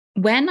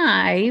 when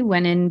I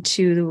went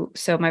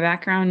so my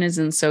background is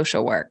in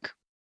social work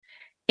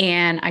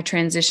and I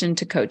transitioned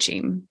to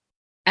coaching,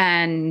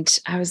 and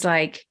I was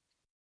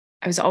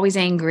always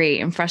angry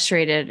and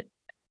frustrated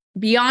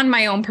beyond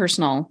my own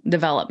personal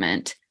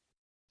development.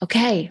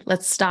 Okay,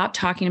 let's stop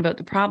talking about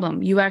the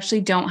problem. You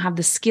actually don't have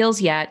the skills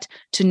yet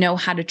to know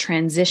how to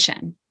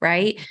transition,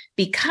 right?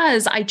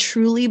 Because I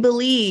truly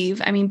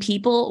believe,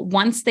 people,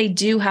 once they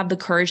do have the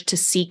courage to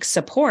seek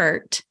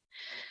support,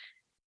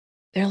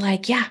 they're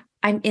like, yeah,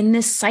 I'm in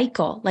this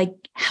cycle. Like,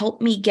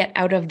 help me get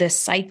out of this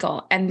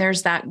cycle. And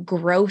there's that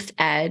growth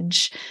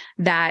edge,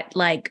 that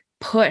like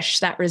push,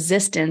 that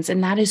resistance.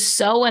 And that is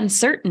so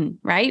uncertain,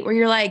 right? Where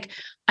you're like,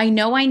 I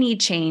know I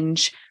need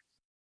change.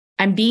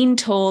 I'm being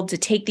told to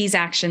take these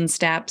action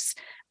steps.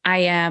 I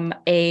am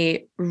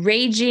a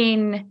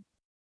raging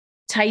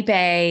type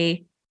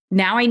A.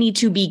 Now I need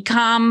to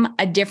become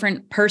a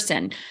different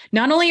person.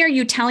 Not only are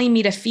you telling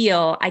me to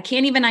feel, I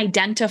can't even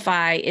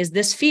identify, is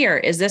this fear?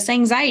 Is this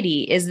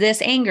anxiety? Is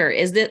this anger?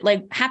 Is it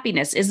like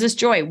happiness? Is this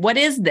joy? What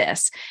is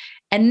this?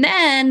 And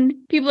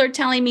then people are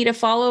telling me to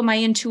follow my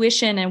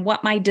intuition and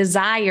what my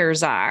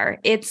desires are.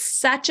 It's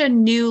such a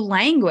new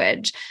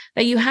language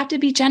that you have to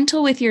be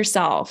gentle with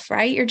yourself,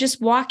 right? You're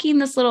just walking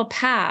this little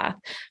path.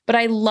 But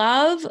I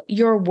love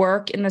your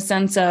work in the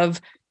sense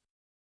of,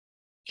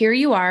 here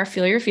you are,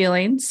 feel your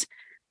feelings,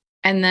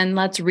 and then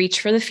let's reach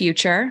for the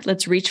future.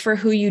 Let's reach for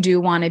who you do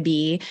want to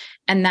be,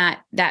 and that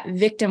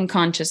victim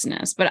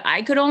consciousness. But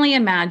I could only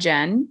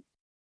imagine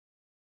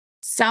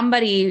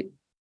somebody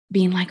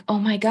being like, oh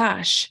my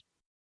gosh,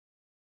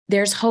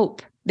 there's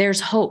hope.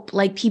 There's hope.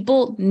 Like,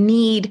 people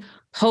need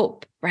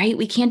hope, right?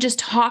 We can't just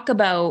talk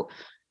about,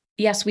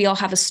 yes, we all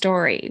have a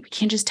story. We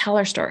can't just tell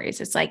our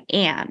stories. It's like,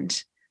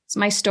 and it's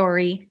my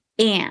story.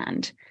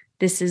 And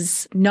this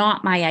is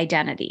not my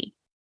identity.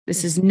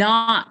 This is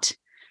not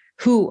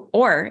who,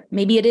 or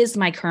maybe it is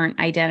my current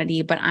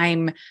identity, but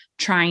I'm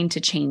trying to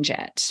change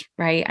it,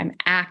 right? I'm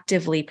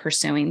actively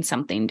pursuing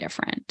something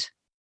different.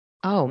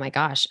 Oh my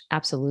gosh,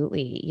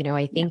 absolutely.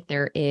 I think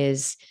there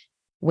is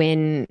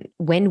when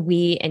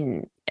we,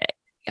 and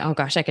oh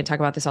gosh, I could talk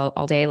about this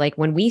all day. Like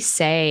when we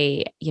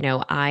say,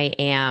 I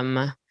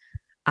am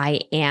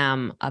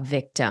a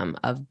victim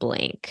of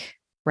blank,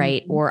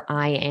 right? Mm-hmm. Or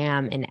I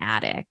am an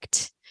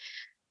addict.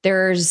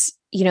 There's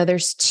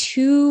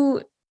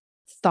two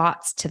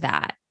thoughts to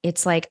that.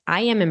 It's like,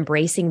 I am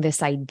embracing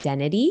this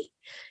identity.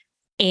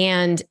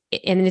 And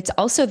it's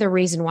also the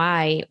reason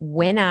why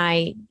when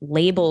I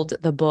labeled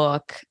the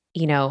book,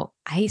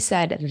 I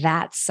said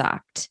that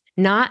sucked.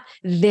 Not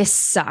this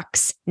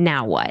sucks.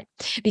 Now what?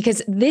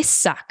 Because this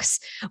sucks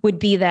would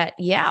be that,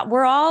 yeah,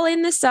 we're all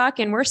in the suck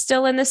and we're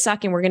still in the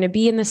suck and we're going to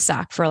be in the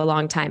suck for a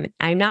long time.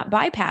 I'm not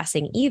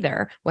bypassing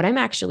either. What I'm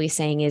actually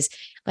saying is,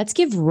 let's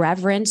give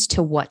reverence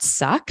to what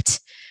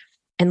sucked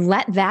and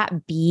let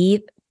that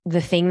be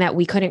the thing that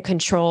we couldn't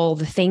control,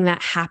 the thing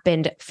that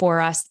happened for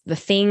us, the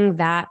thing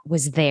that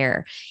was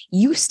there.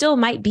 You still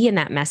might be in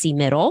that messy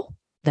middle,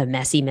 the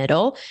messy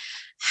middle.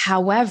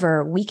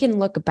 However, we can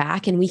look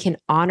back and we can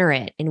honor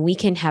it and we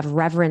can have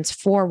reverence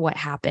for what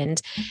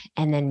happened.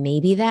 And then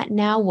maybe that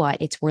now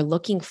what? We're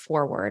looking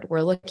forward.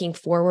 We're looking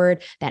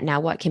forward that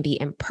now what can be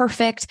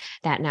imperfect,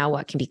 that now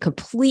what can be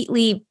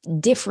completely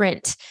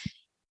different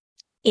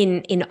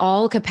in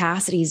all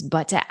capacities,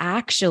 but to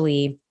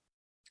actually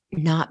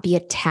not be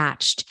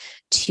attached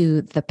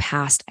to the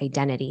past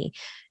identity,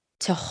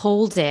 to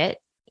hold it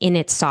in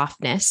its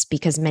softness,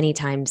 because many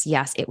times,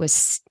 yes, it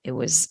was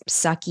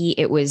sucky.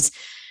 It was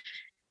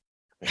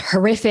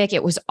horrific.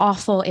 It was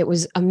awful. It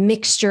was a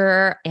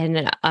mixture and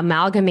an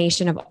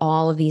amalgamation of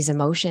all of these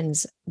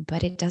emotions,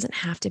 but it doesn't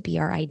have to be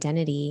our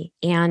identity.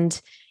 And,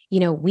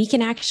 we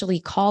can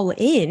actually call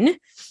in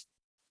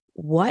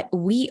what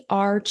we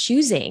are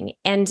choosing.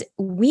 And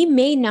we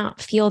may not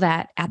feel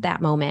that at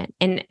that moment.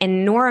 And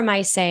nor am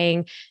I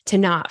saying to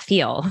not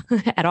feel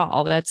at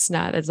all. That's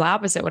the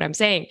opposite. What I'm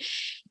saying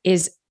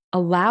is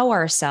allow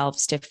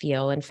ourselves to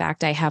feel. In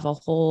fact, I have a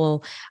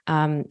whole,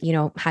 how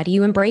do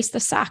you embrace the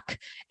suck?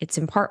 It's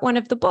in part 1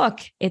 of the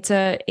book. It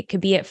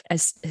could be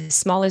as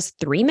small as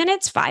 3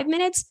 minutes, 5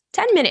 minutes,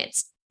 10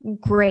 minutes.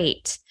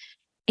 Great.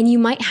 And you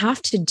might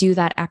have to do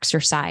that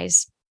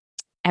exercise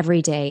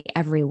every day,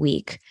 every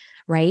week,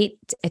 right?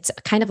 It's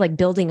kind of like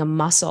building a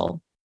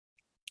muscle,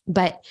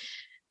 but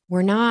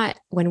when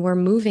we're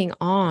moving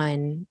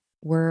on,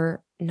 we're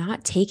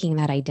not taking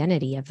that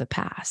identity of the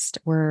past.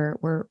 We're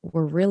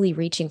really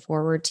reaching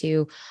forward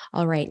to,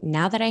 all right,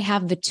 now that I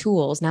have the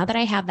tools, now that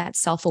I have that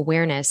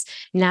self-awareness,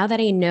 now that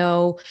I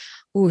know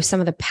some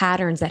of the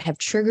patterns that have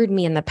triggered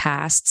me in the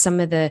past, some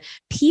of the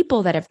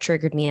people that have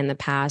triggered me in the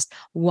past,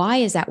 why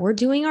is that? We're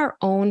doing our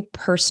own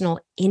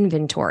personal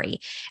inventory.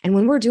 And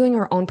when we're doing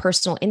our own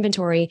personal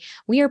inventory,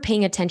 we are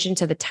paying attention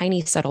to the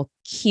tiny subtle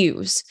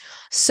cues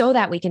so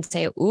that we can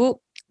say, ooh,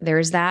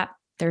 there's that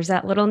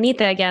little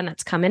Neeta again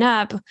that's coming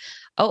up.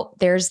 Oh,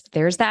 there's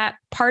that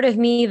part of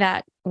me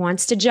that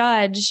wants to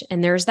judge.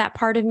 And there's that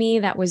part of me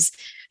that was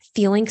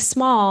feeling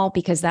small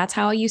because that's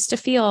how I used to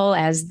feel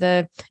as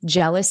the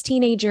jealous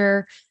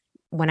teenager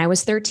when I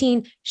was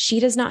 13. She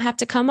does not have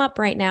to come up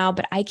right now,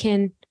 but I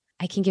can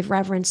give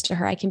reverence to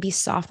her. I can be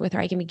soft with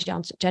her. I can be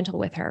gentle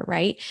with her,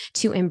 right?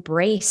 To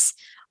embrace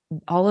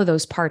all of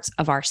those parts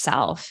of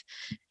ourself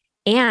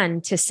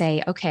and to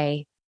say,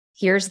 okay,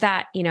 here's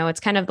that, it's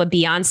kind of the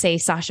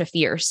Beyonce Sasha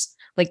Fierce.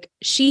 Like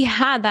she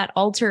had that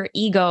alter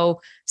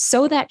ego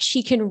so that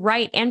she can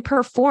write and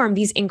perform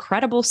these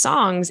incredible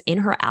songs in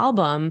her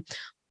album.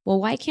 Well,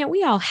 why can't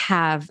we all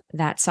have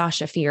that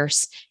Sasha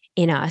Fierce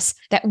in us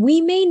that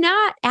we may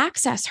not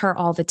access her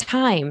all the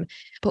time,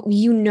 but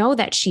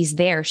that she's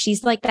there.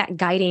 She's like that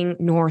guiding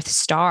North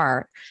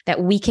Star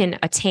that we can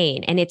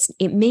attain. And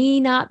it may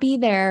not be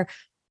there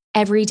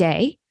every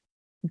day,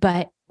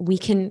 but we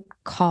can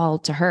call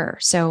to her.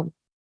 So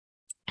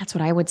that's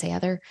what I would say,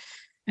 Heather.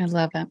 I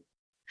love it.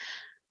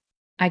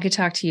 I could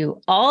talk to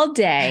you all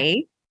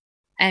day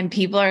and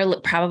people are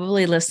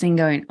probably listening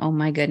going, oh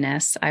my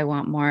goodness, I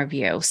want more of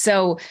you.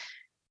 So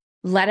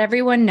let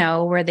everyone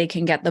know where they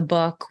can get the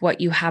book, what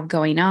you have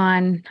going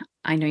on.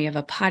 I know you have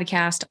a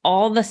podcast,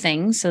 all the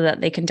things so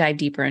that they can dive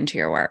deeper into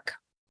your work.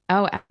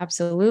 Oh,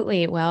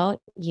 absolutely.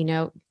 Well,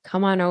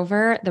 come on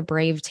over the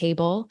Brave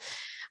Table.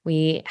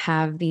 We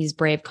have these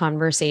brave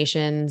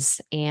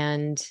conversations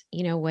and,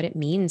 what it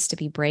means to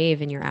be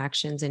brave in your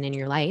actions and in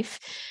your life.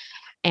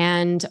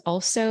 And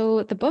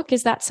also the book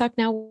is That Suck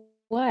Now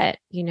What?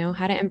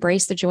 How to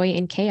embrace the joy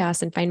in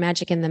chaos and find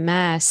magic in the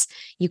mess.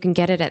 You can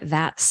get it at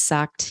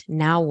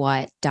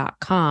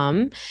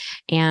thatsuckednowwhat.com.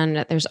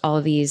 And there's all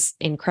of these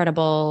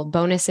incredible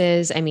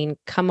bonuses. I mean,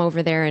 come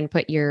over there and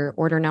put your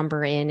order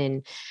number in,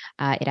 and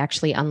it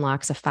actually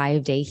unlocks a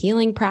 5-day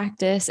healing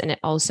practice. And it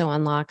also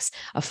unlocks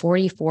a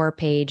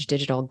 44-page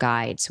digital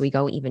guide. So we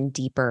go even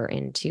deeper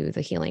into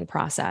the healing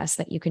process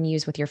that you can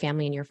use with your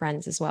family and your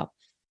friends as well.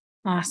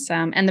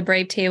 Awesome. And the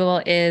Brave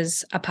Table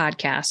is a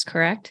podcast,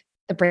 correct?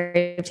 The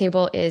Brave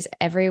Table is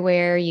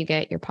everywhere you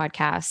get your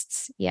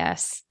podcasts.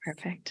 Yes.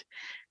 Perfect.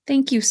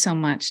 Thank you so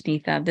much,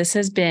 Neeta. This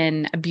has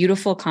been a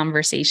beautiful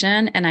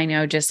conversation. And I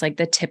know just like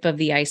the tip of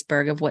the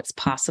iceberg of what's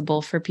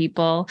possible for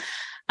people.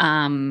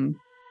 And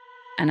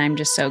I'm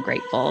just so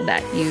grateful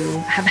that you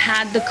have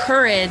had the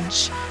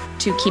courage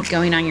to keep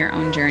going on your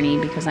own journey,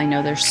 because I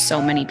know there's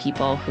so many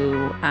people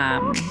who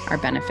are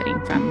benefiting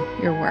from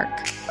your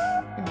work.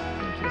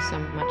 Thank you so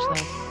much,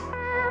 love.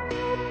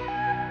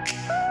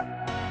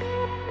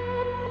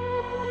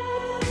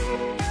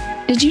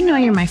 Did you know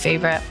you're my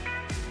favorite?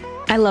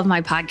 I love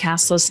my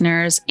podcast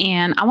listeners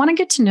and I want to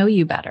get to know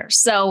you better.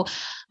 So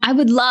I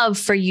would love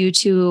for you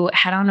to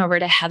head on over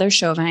to Heather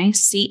Chauvin,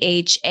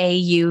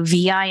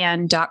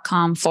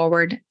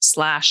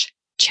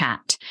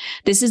 CHAUVIN.com/chat.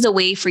 This is a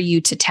way for you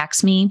to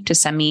text me, to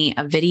send me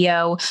a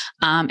video,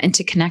 and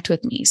to connect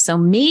with me. So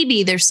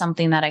maybe there's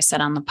something that I said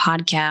on the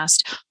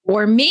podcast,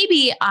 or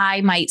maybe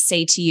I might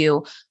say to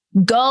you,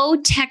 go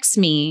text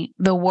me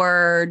the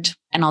word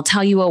and I'll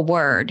tell you a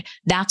word.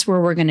 That's where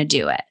we're going to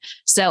do it.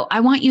 So I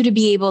want you to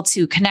be able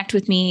to connect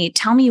with me.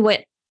 Tell me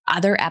what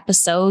other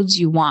episodes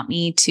you want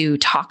me to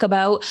talk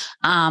about,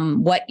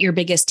 what your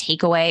biggest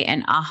takeaway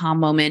and aha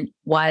moment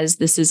was.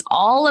 This is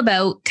all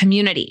about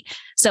community.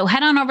 So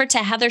head on over to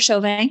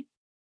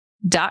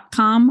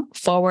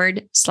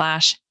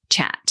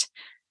heatherchauvin.com/chat.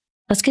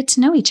 Let's get to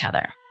know each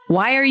other.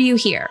 Why are you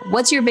here?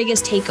 What's your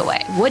biggest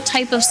takeaway? What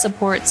type of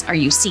supports are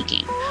you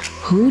seeking?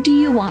 Who do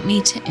you want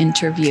me to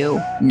interview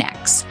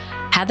next?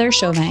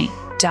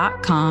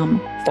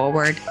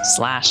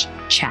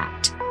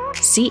 heatherchauvin.com/chat.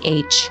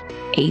 CHAT.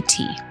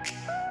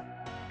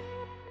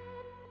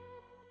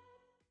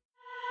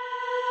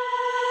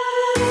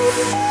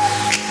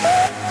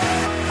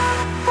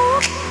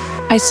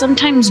 I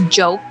sometimes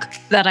joke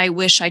that I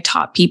wish I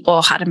taught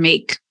people how to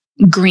make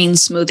green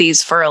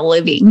smoothies for a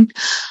living,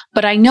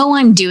 but I know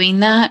I'm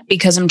doing that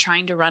because I'm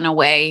trying to run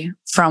away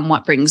from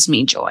what brings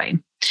me joy.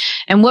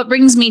 And what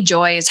brings me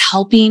joy is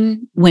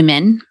helping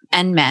women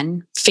and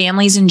men,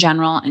 families in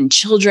general, and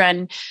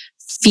children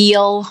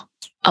feel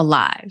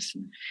alive.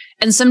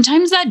 And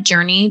sometimes that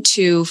journey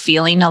to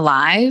feeling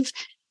alive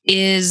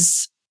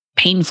is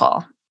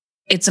painful.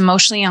 It's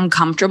emotionally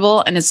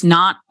uncomfortable, and it's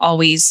not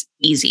always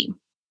easy.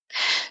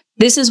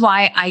 This is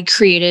why I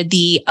created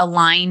the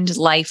Aligned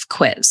Life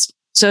Quiz.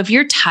 So if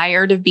you're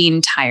tired of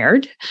being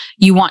tired,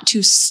 you want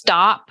to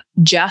stop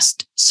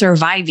just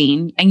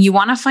surviving, and you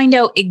want to find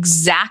out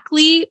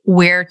exactly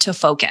where to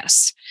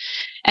focus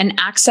and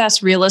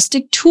access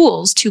realistic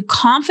tools to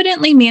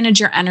confidently manage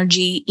your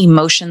energy,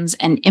 emotions,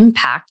 and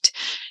impact,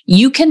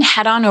 you can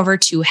head on over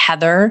to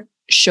Heather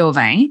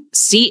Chauvin,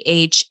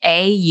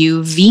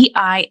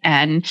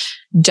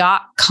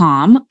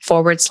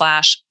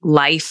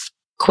 CHAUVIN.com/life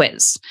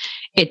quiz.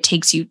 It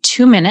takes you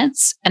 2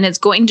 minutes and it's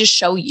going to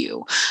show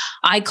you,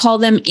 I call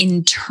them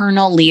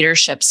internal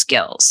leadership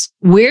skills.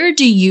 Where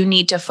do you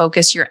need to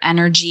focus your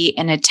energy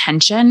and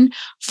attention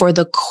for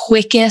the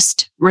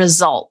quickest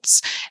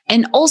results?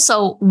 And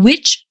also,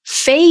 which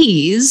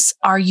phase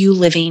are you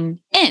living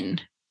in?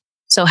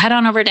 So head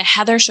on over to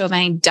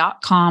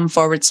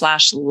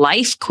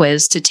heatherchauvin.com/life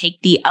quiz to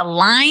take the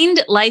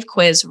Aligned Life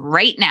Quiz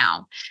right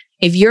now.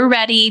 If you're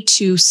ready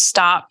to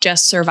stop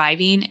just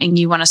surviving and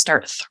you want to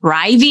start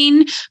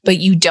thriving, but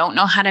you don't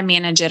know how to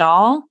manage it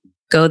all,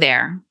 go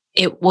there.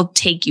 It will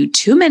take you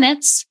 2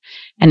 minutes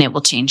and it will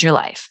change your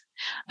life.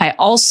 I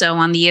also,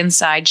 on the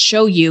inside,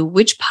 show you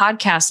which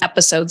podcast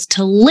episodes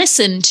to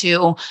listen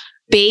to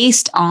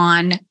based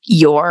on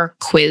your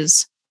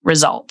quiz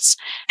results.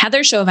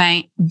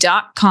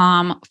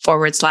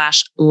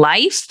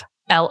 heatherchauvin.com/life,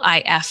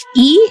 LIFE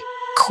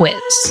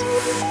quiz.